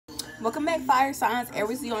Welcome back, fire signs,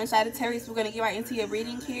 Aries, Leo, and Sagittarius. We're going to get right into your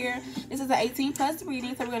reading here. This is an 18+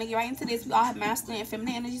 reading, so we're going to get right into this. We all have masculine and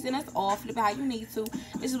feminine energies in us all. Flip it how you need to.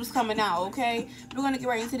 This is what's coming out, okay? We're going to get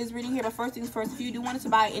right into this reading here, but first things first, if you do want to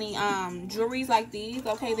buy any jewelries like these,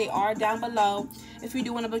 okay, they are down below. If you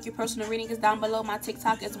do want to book your personal reading, it's down below. My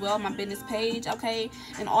TikTok as well, my business page, okay?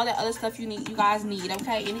 And all that other stuff you guys need,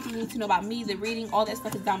 okay? Anything you need to know about me, the reading, all that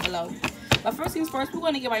stuff is down below. But first things first, we're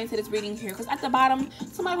going to get right into this reading here. Because at the bottom,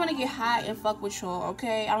 somebody want to get high and fuck with y'all,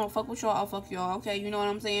 okay? I don't fuck with y'all, I'll fuck y'all, okay? You know what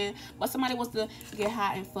I'm saying? But somebody wants to get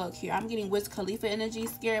high and fuck here. I'm getting Wiz Khalifa energy.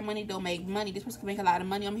 Scary money don't make money. This person can make a lot of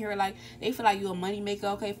money. I'm here like, they feel like you a money maker,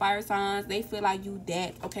 okay? Fire signs, they feel like you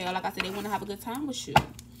that, okay? Or like I said, they want to have a good time with you.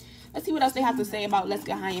 Let's see what else they have to say about let's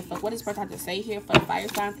get high and fuck. What does this person have to say here for the fire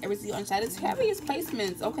signs, Aries, Leo, and Sagittarius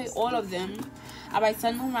placements? Okay, all of them. All right,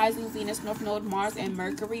 Sun, Moon, Rising, Venus, North Node, Mars, and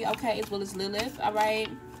Mercury. Okay, as well as Lilith. All right.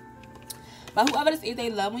 But whoever this is, they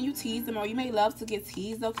love when you tease them, or you may love to get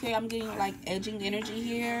teased. Okay, I'm getting like edging energy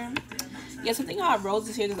here. Yeah, something about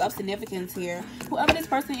roses here. There's of significance here. Whoever this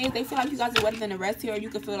person is, they feel like you guys are better than the rest here. Or you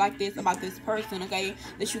can feel like this about this person, okay?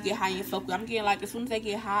 That you get high and fuck with. I'm getting like as soon as they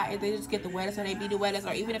get high, they just get the wettest, or they be the wettest,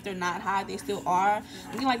 or even if they're not high, they still are.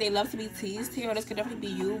 I'm getting like they love to be teased here. Or this could definitely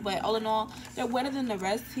be you. But all in all, they're wetter than the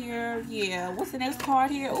rest here. Yeah. What's the next card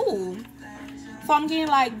here? Ooh. So I'm getting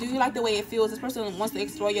like, do you like the way it feels? This person wants to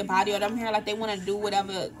explore your body, or I'm hearing like they want to do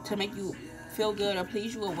whatever to make you feel good or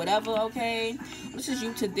please you or whatever, okay? This is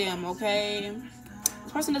you to them, okay?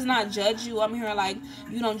 This person does not judge you. I'm hearing like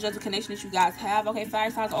you don't judge the connection that you guys have, okay?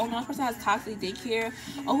 Fire signs. Oh no, this person has toxic dick here,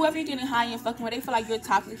 or whoever you're getting high and fucking with, they feel like you're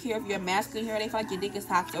toxic here. If you're masculine here, they feel like your dick is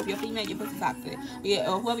toxic. Or if you're female, your pussy toxic.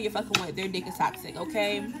 Yeah, or whoever you're fucking with, their dick is toxic,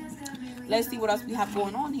 okay? Let's see what else we have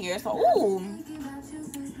going on here. So, ooh,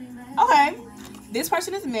 okay. This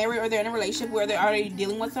person is married, or they're in a relationship where they're already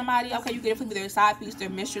dealing with somebody. Okay, you could definitely be their side piece, their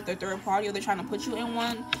mistress, their third party, or they're trying to put you in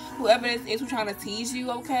one. Whoever this is who's trying to tease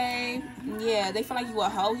you, okay? Yeah, they feel like you a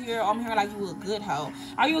hoe here. I'm hearing like you a good hoe.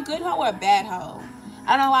 Are you a good hoe or a bad hoe?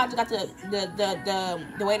 I don't know why I just got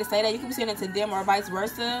the way to say that. You could be saying it to them or vice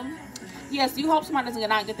versa. Yes, you hope somebody doesn't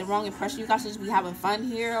not get the wrong impression. You guys should just be having fun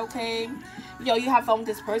here, okay? Yo, you have fun with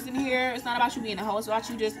this person here. It's not about you being a hoe. It's about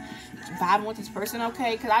you just vibing with this person,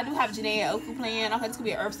 okay? Because I do have Janae and Oku playing. Okay, this could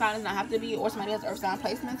be an earth sign. It does not have to be. Or somebody has earth sign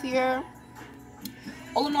placements here.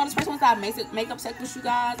 All in all, this person wants to have makeup sex with you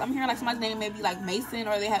guys. I'm hearing like somebody's name may be like Mason,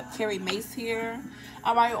 or they have carry mace here.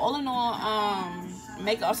 All right, all in all,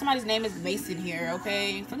 makeup. Somebody's name is Mason here,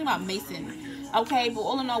 okay? Something about Mason. Okay, but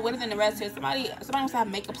all in all, better than the rest here. Somebody wants to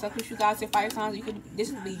have makeup sex with you guys. Your fire signs.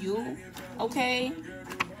 This could be you, okay?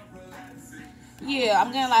 Yeah,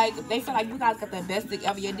 I'm getting like, they feel like you guys got the best dick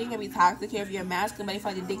ever. Your dick can be toxic here if you're masculine, but they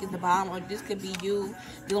feel like your dick is the bomb, or this could be you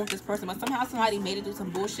dealing with this person. But somehow somebody made it through some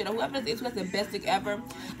bullshit, or whoever this is who has the best dick ever.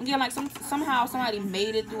 I'm getting like somehow somebody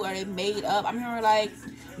made it through, or they made up. I'm hearing like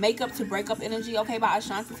makeup to break up energy, okay, by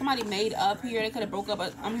Ashanti. Somebody made up here. They could have broke up,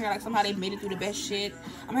 but I'm hearing like somebody made it through the best shit.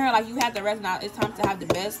 I'm hearing like you had the rest, now it's time to have the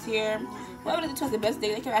best here. Whoever this has the best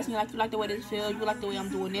dick, they keep asking you like, you like the way this feels, you like the way I'm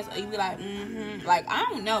doing this, or you be like, like, I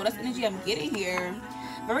don't know, that's the energy I'm getting here.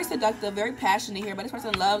 Very seductive, very passionate here, but this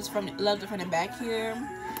person loves it from the back here.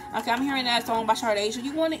 Okay, I'm hearing that song by Sade.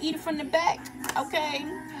 You want to eat it from the back, okay?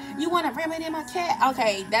 You want to ram it in my cat,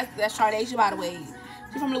 okay? That's Sade, by the way.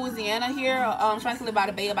 She's from Louisiana here. She's trying to live by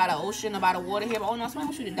the bay, by the ocean, or by the water here. But oh no, somebody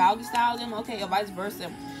wants you to doggy style them, okay, or vice versa.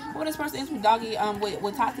 What this person is with doggy,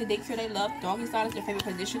 with toxic dick here, they love doggy style. Is their favorite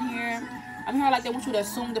position here. I'm hearing like they want you to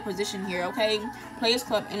assume the position here, okay? Players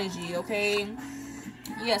Club energy, okay?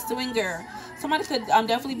 Yeah, swinger. Somebody could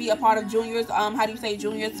definitely be a part of Junior's, how do you say,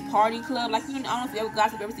 Junior's party club. Like, I don't know if you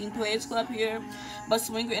guys have ever seen Players Club here, but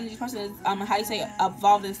swinger energy person is, how do you say,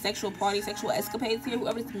 involved in sexual parties, sexual escapades here.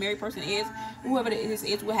 Whoever this married person is, whoever this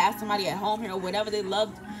is, will have somebody at home here, or whatever they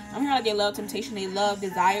love. I'm hearing like they love temptation, they love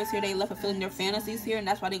desires here, they love fulfilling their fantasies here, and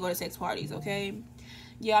that's why they go to sex parties, okay?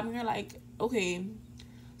 Yeah, I'm hearing like, okay.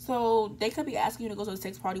 So they could be asking you to go to a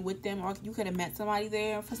sex party with them, or you could have met somebody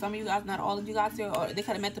there. For some of you guys, not all of you guys there, or they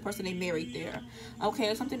could have met the person they married there. Okay,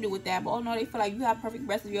 or something to do with that. But oh no, they feel like you have perfect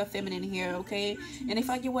breasts if you're feminine here, okay? And they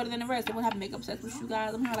feel like you're wetter than the rest. They want to have makeup sex with you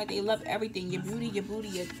guys. I'm hearing like they love everything. Your beauty, your booty,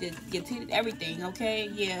 your titties, everything, okay?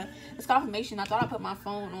 Yeah. It's confirmation. I thought I put my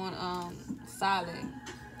phone on silent.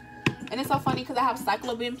 And it's so funny because I have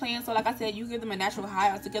Cyclobin playing. So like I said, you give them a natural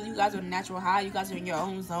high. Together, you guys are a natural high. You guys are in your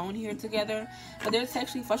own zone here together. But they're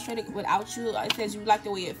sexually frustrated without you. It says you like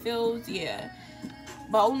the way it feels. Yeah.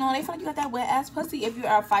 But oh no, they feel like you got that wet ass pussy if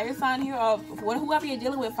you're a fire sign here, or whoever you're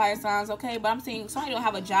dealing with, fire signs, okay? But I'm saying somebody don't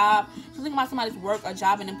have a job. You're thinking about somebody's work, a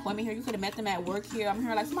job, and employment here. You could have met them at work here. I'm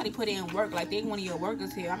hearing like somebody put in work, like they one of your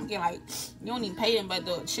workers here. I'm getting like you don't even pay them, but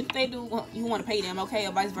the shit they do, you want to pay them, okay,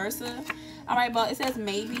 or vice versa. All right, but it says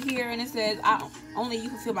maybe here, and it says only you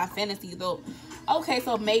can feel my fantasy though. Okay,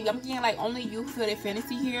 so maybe I'm getting like only you feel their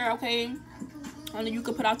fantasy here, okay? Only you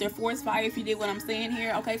could put out their forest fire if you did what I'm saying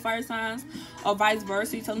here, okay, fire signs, or vice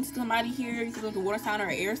versa. You telling somebody here, you could look at a water sign or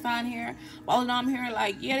an air sign here. But all in all, I'm hearing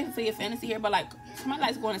like, yeah, they can feel your fantasy here, but like somebody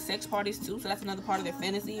likes going to sex parties too, so that's another part of their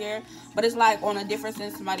fantasy here. But it's like on a different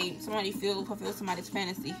sense, somebody fulfills somebody's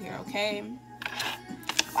fantasy here, okay?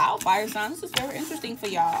 Wow, fire signs, this is very interesting for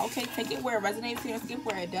y'all. Okay, take it where it resonates here and skip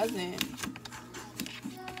where it doesn't.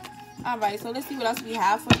 Alright, so let's see what else we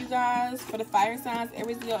have for you guys. For the fire signs,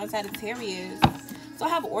 Aries, Leo, and Sagittarius. So I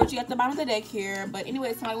have orgy at the bottom of the deck here. But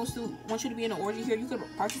anyway, somebody wants you to be in an orgy here. You could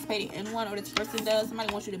participate in one, or this person does.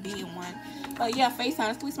 Somebody wants you to be in one. But yeah, FaceTime.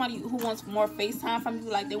 It's be somebody who wants more FaceTime from you.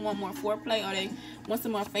 Like they want more foreplay, or they want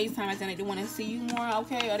some more FaceTime, as in they want to see you more,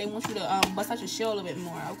 okay? Or they want you to bust out your shell a little bit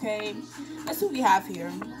more, okay? Let's see what we have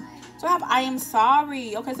here. So I have I am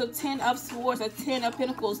sorry. Okay, so 10 of swords, or 10 of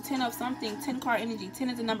pentacles, 10 of something, 10 card energy. 10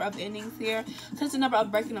 is the number of endings here. 10 is the number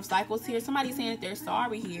of breaking of cycles here. Somebody's saying that they're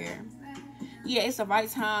sorry here. Yeah, it's the right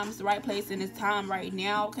time, it's the right place, and it's time right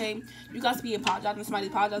now, okay? You guys be apologizing, somebody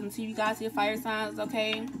apologizing to you guys here, fire signs,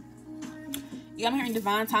 okay? Yeah, I'm hearing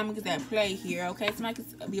divine timing is at play here, okay? Somebody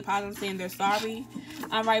could be apologizing, saying they're sorry.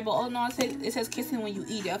 Alright, but oh no, it says kissing when you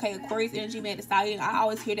eat it, okay? Aquarius energy, man, the stallion. I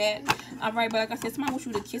always hear that. Alright, but like I said, somebody wants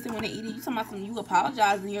you to kiss it when they eat it. You talking about something, you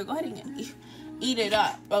apologizing here. Go ahead and eat it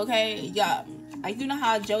up, okay? Yeah. Like, you know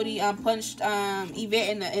how Jody punched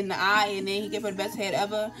Yvette in the eye, and then he gave her the best head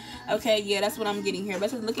ever? Okay, yeah, that's what I'm getting here. But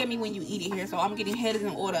it says, look at me when you eat it here. So I'm getting head is in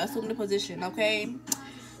order. Assume the position, okay?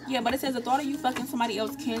 Yeah, but it says the thought of you fucking somebody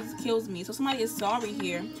else kills me. So somebody is sorry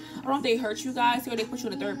here. I don't know if they hurt you guys here, or they put you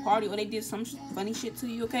in a third party, or they did some funny shit to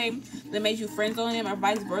you, okay? They made you friends on them, or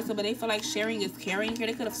vice versa. But they feel like sharing is caring here.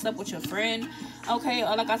 They could have slept with your friend, okay?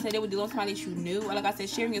 Or like I said, they would deal with somebody that you knew. Or like I said,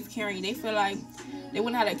 sharing is caring. They feel like they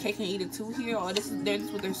wouldn't have that cake and eat it too here, or this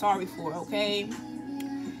is what they're sorry for, okay?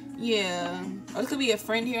 Yeah. Or it could be a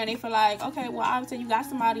friend here, and they feel like, okay, well, obviously you got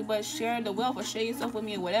somebody, but share the wealth or share yourself with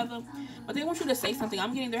me or whatever. But they want you to say something.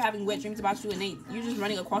 I'm getting they're having wet dreams about you, and you're just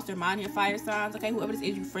running across their mind here, fire signs, okay? Whoever this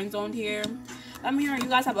is, you friend zoned here. I'm hearing you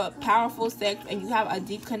guys have a powerful sex, and you have a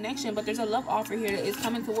deep connection, but there's a love offer here that is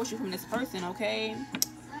coming towards you from this person, okay?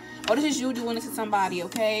 Or this is you doing this to somebody,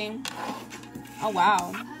 okay? Oh,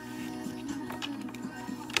 wow.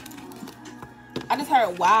 I just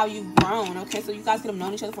heard, wow, you've grown, okay? So you guys could have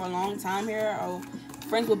known each other for a long time here, or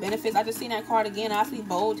friends with benefits. I just seen that card again. I see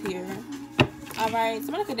bold here. All right,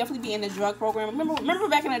 somebody could definitely be in the drug program. Remember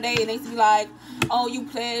back in the day, they used to be like, oh, you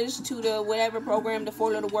pledged to the whatever program, the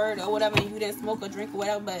 4-letter word or whatever, and you didn't smoke or drink or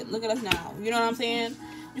whatever. But look at us now. You know what I'm saying?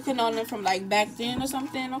 You could know them from like back then or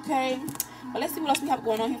something, okay? But let's see what else we have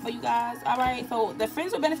going on here for you guys. All right, so the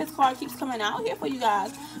friends with benefits card keeps coming out here for you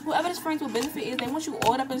guys. Whoever this friends with benefit is, they want you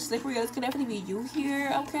oiled up and slippery. This could definitely be you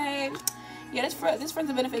here, okay? Yeah, this friends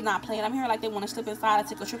with benefit is not playing. I'm hearing like they want to slip inside and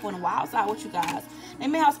take a trip on the wild side with you guys. They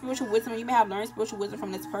may have spiritual wisdom, or you may have learned spiritual wisdom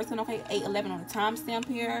from this person, okay? 811 on the timestamp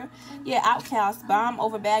here. Yeah, outcast, bomb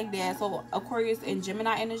over Baghdad. So Aquarius and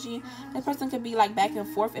Gemini energy. This person could be like back and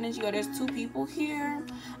forth energy, or there's two people here.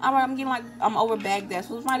 All right, I'm getting like I'm over Baghdad.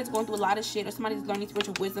 So somebody's going through a lot of shit, or somebody's learning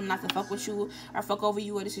spiritual wisdom not to fuck with you or fuck over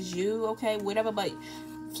you, or this is you, okay? Whatever, but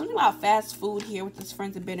something about fast food here with this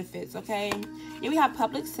friends and benefits, okay? Yeah, we have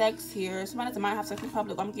public sex here. Somebody might have sex in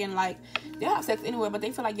public. I'm getting like they'll have sex anywhere, but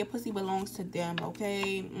they feel like your pussy belongs to them,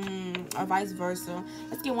 okay? Or vice versa.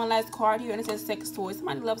 Let's get one last card here, and it says sex toys.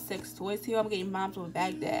 Somebody loves sex toys here. I'm getting bombs over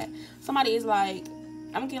Baghdad. Somebody is like,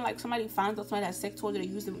 I'm getting like somebody finds out somebody has sex toys that they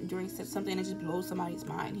use them during something, and it just blows somebody's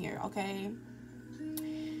mind here, okay?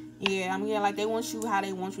 Yeah, I'm getting like they want you how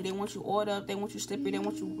they want you. They want you oiled up. They want you slippery. They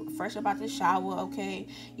want you fresh up out the shower, okay?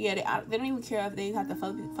 Yeah, they don't even care if they have to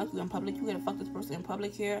fuck you in public. You gotta fuck this person in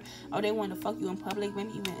public here. Or they want to fuck you in public,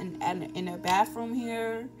 maybe even in their bathroom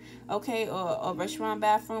here, okay? Or a restaurant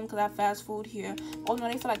bathroom, because I have fast food here. Oh, no,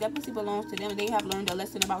 they feel like that pussy belongs to them. They have learned a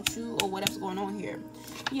lesson about you or whatever's going on here.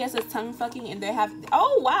 Yes, it's tongue fucking, and they have,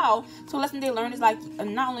 oh, wow. So lesson they learned is like,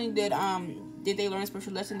 not only did they learn a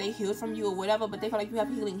spiritual lesson, they healed from you or whatever, but they feel like you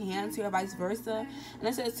have healing hands here or vice versa. And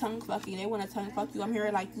it says tongue fucking. They want to tongue fuck you. I'm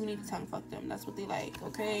hearing like you need to tongue fuck them. That's what they like,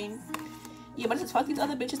 okay? Yeah, but it says fuck these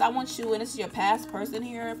other bitches. I want you, and this is your past person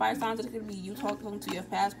here. Fire signs, it could be you talking to your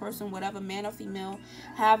past person, whatever, man or female,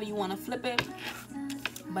 however you want to flip it.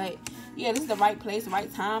 But yeah, this is the right place, the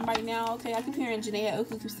right time right now, okay? I keep hearing Janaea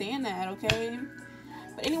Oakley keep saying that, okay?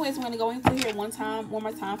 But anyways, I'm going to go into here one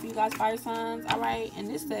more time for you guys, fire signs, all right? And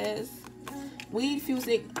this says, weed,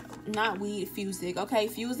 fusing, not weed, fusing, okay?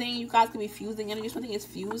 Fusing, you guys could be fusing energy. Something is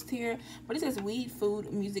fused here. But it says weed,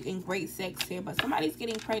 food, music, and great sex here. But somebody's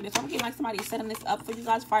getting pregnant. So I'm getting like somebody setting this up for you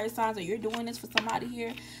guys, fire signs, or you're doing this for somebody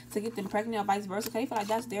here to get them pregnant or vice versa. Okay, I feel like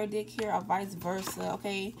that's their dick here or vice versa,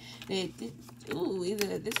 okay? Ooh,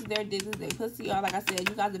 either this is their dick, this is their pussy, or like I said,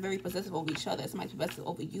 you guys are very possessive over each other. Somebody's possessive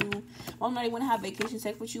over you. Well, they want to have vacation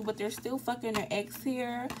sex with you, but they're still fucking their ex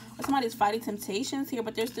here. Or somebody's fighting temptations here,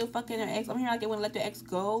 but they're still fucking their ex. I'm hearing like they want to let their ex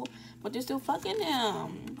go, but they're still fucking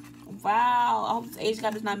them. Wow, I hope this age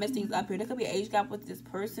gap does not mess things up here. There could be an age gap with this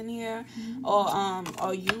person here,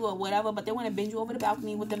 or you, or whatever, but they want to bend you over the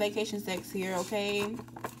balcony with the vacation sex here, okay?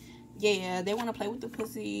 Yeah, they want to play with the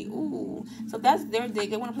pussy. Ooh, so that's their dick.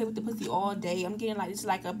 They want to play with the pussy all day. I'm getting like this is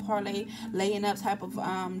like a parlay laying up type of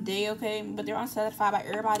day, okay? But they're unsatisfied by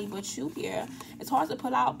everybody but you here. It's hard to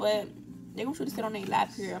pull out, but they're gonna try to sit on their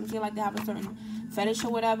lap here. I'm getting like they have a certain fetish or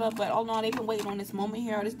whatever, but oh no, they've been waiting on this moment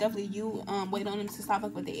here. Or it's definitely you waiting on them to stop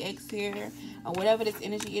up with their ex here, or whatever this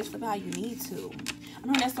energy is. Flip it how you need to. I'm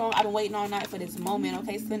hearing that song. I've been waiting all night for this moment.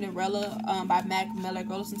 Okay, Cinderella by Mac Miller.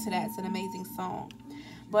 Go listen to that. It's an amazing song.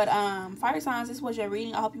 But fire signs, this was your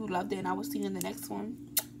reading. I hope you loved it, and I will see you in the next one.